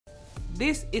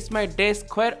This is my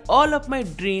desk where all of my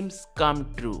dreams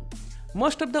come true.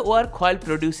 Most of the work while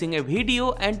producing a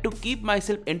video, and to keep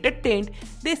myself entertained,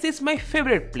 this is my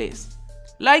favorite place.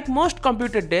 Like most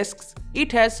computer desks,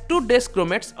 it has two desk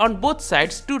grommets on both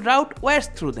sides to route wires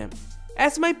through them.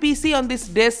 As my PC on this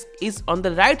desk is on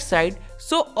the right side,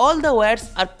 so all the wires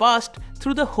are passed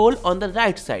through the hole on the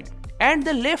right side, and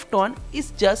the left one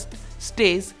is just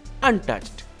stays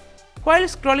untouched. While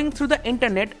scrolling through the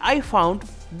internet, I found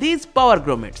these power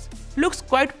grommets. Looks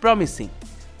quite promising.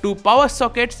 2 power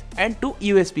sockets and 2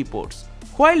 USB ports.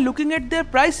 While looking at their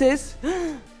prices,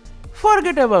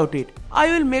 forget about it,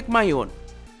 I will make my own.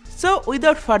 So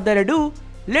without further ado,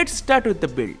 let's start with the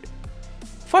build.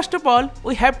 First of all,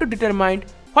 we have to determine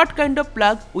what kind of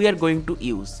plug we are going to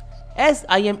use. As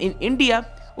I am in India,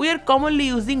 we are commonly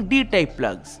using D-type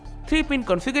plugs, 3-pin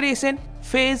configuration,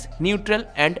 phase, neutral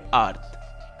and earth.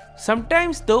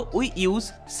 Sometimes though we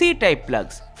use C-type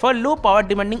plugs for low power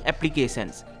demanding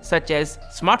applications such as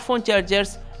smartphone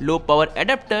chargers, low power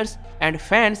adapters and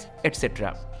fans,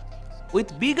 etc.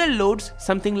 With bigger loads,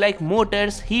 something like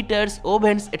motors, heaters,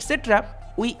 ovens, etc.,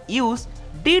 we use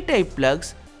D-type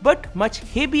plugs, but much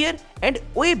heavier and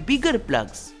way bigger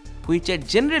plugs, which are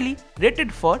generally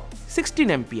rated for 16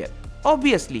 ampere.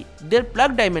 Obviously, their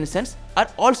plug dimensions are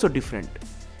also different.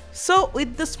 So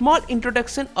with the small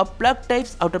introduction of plug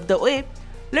types out of the way,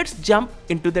 let's jump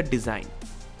into the design.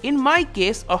 In my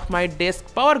case of my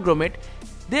desk power grommet,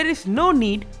 there is no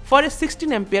need for a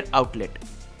 16 ampere outlet.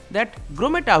 That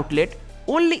grommet outlet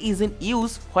only is in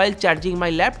use while charging my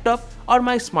laptop or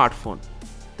my smartphone.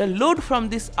 The load from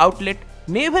this outlet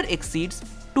never exceeds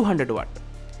 200 watt.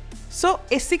 So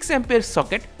a 6 ampere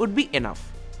socket would be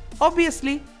enough.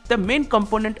 Obviously, the main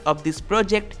component of this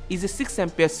project is a 6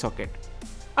 ampere socket.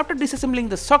 After disassembling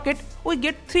the socket, we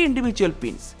get 3 individual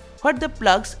pins where the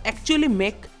plugs actually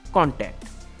make contact.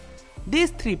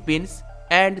 These 3 pins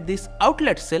and this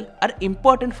outlet cell are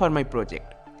important for my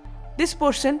project. This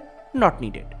portion not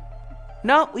needed.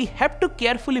 Now we have to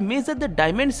carefully measure the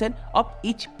dimension of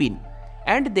each pin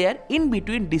and their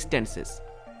in-between distances,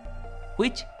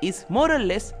 which is more or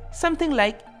less something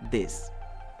like this.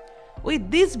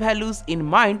 With these values in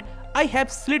mind, I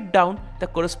have slit down the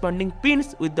corresponding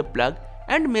pins with the plug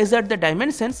and measured the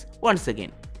dimensions once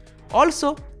again.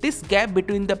 Also, this gap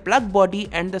between the plug body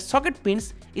and the socket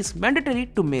pins is mandatory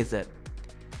to measure.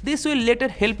 This will later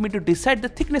help me to decide the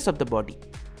thickness of the body.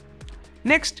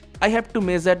 Next, I have to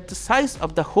measure the size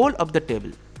of the hole of the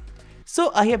table.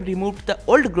 So I have removed the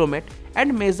old grommet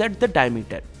and measured the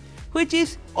diameter, which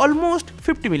is almost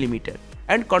 50 mm.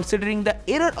 And considering the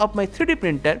error of my 3D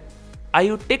printer,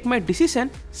 I would take my decision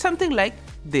something like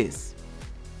this.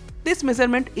 This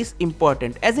measurement is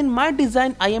important as in my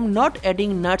design I am not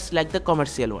adding nuts like the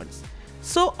commercial ones.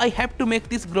 So I have to make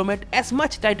this grommet as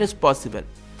much tight as possible.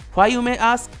 Why, you may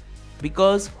ask?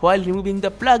 Because while removing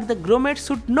the plug, the grommet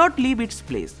should not leave its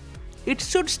place. It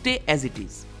should stay as it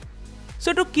is.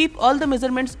 So to keep all the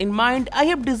measurements in mind, I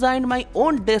have designed my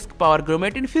own desk power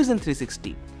grommet in Fusion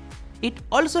 360. It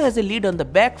also has a lid on the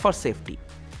back for safety.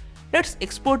 Let's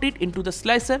export it into the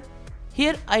slicer.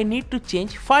 Here I need to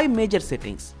change 5 major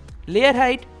settings. Layer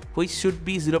height, which should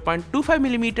be 0.25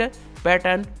 mm,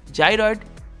 pattern, gyroid,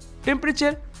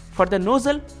 temperature for the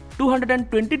nozzle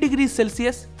 220 degrees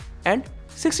Celsius and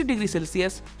 60 degrees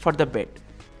Celsius for the bed.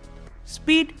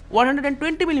 Speed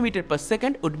 120 mm per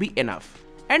second would be enough.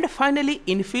 And finally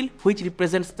infill, which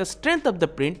represents the strength of the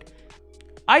print.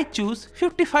 I choose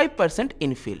 55%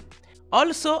 infill.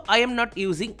 Also, I am not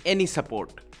using any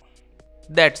support.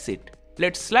 That's it.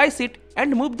 Let's slice it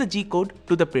and move the G-code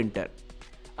to the printer.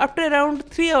 After around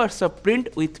 3 hours of print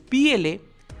with PLA,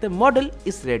 the model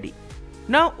is ready.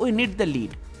 Now we need the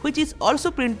lid, which is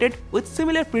also printed with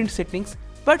similar print settings,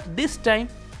 but this time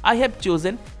I have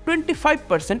chosen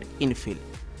 25% infill.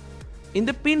 In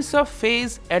the pins of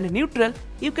phase and neutral,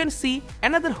 you can see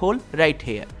another hole right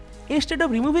here. Instead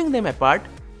of removing them apart,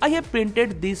 I have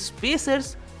printed these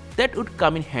spacers that would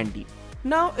come in handy.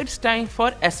 Now it's time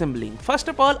for assembling. First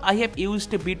of all, I have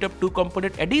used a bit of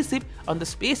 2-component adhesive on the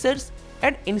spacers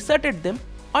and inserted them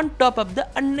on top of the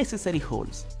unnecessary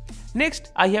holes.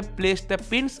 Next, I have placed the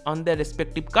pins on their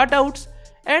respective cutouts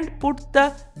and put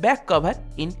the back cover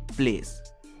in place.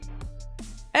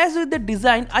 As with the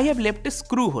design, I have left a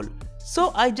screw hole,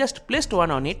 so I just placed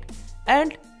one on it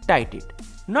and tied it.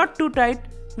 Not too tight,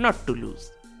 not too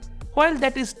loose. While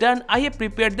that is done, I have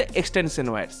prepared the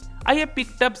extension wires. I have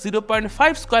picked up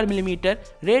 0.5 square millimeter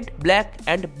red, black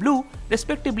and blue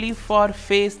respectively for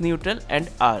phase, neutral and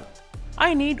earth.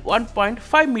 I need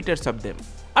 1.5 meters of them.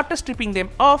 After stripping them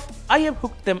off, I have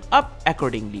hooked them up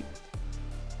accordingly.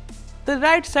 The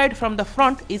right side from the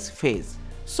front is phase.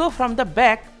 So from the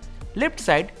back, left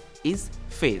side is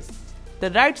phase.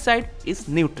 The right side is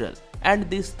neutral and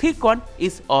this thick one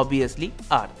is obviously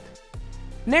earth.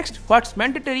 Next, what's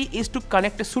mandatory is to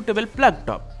connect a suitable plug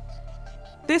top.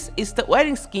 This is the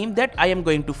wiring scheme that I am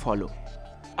going to follow.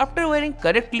 After wiring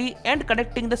correctly and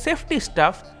connecting the safety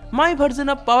stuff, my version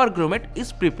of power grommet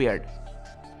is prepared.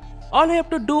 All I have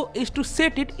to do is to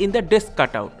set it in the desk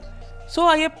cutout. So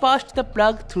I have passed the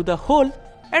plug through the hole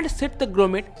and set the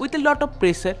grommet with a lot of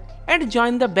pressure and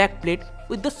join the back plate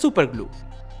with the super glue.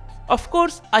 Of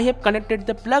course, I have connected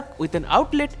the plug with an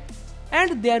outlet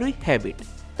and there we have it.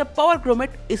 The power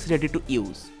grommet is ready to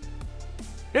use.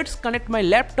 Let's connect my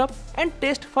laptop and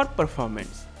test for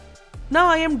performance. Now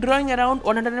I am drawing around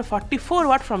 144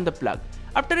 watt from the plug.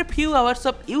 After a few hours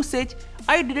of usage,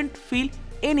 I didn't feel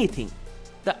anything.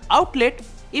 The outlet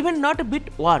even not a bit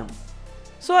warm.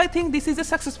 So I think this is a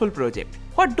successful project.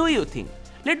 What do you think?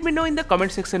 Let me know in the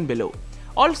comment section below.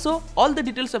 Also, all the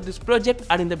details of this project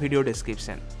are in the video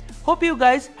description. Hope you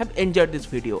guys have enjoyed this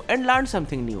video and learned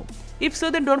something new. If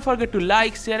so, then don't forget to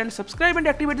like, share and subscribe and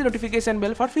activate the notification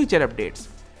bell for future updates.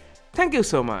 Thank you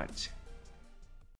so much.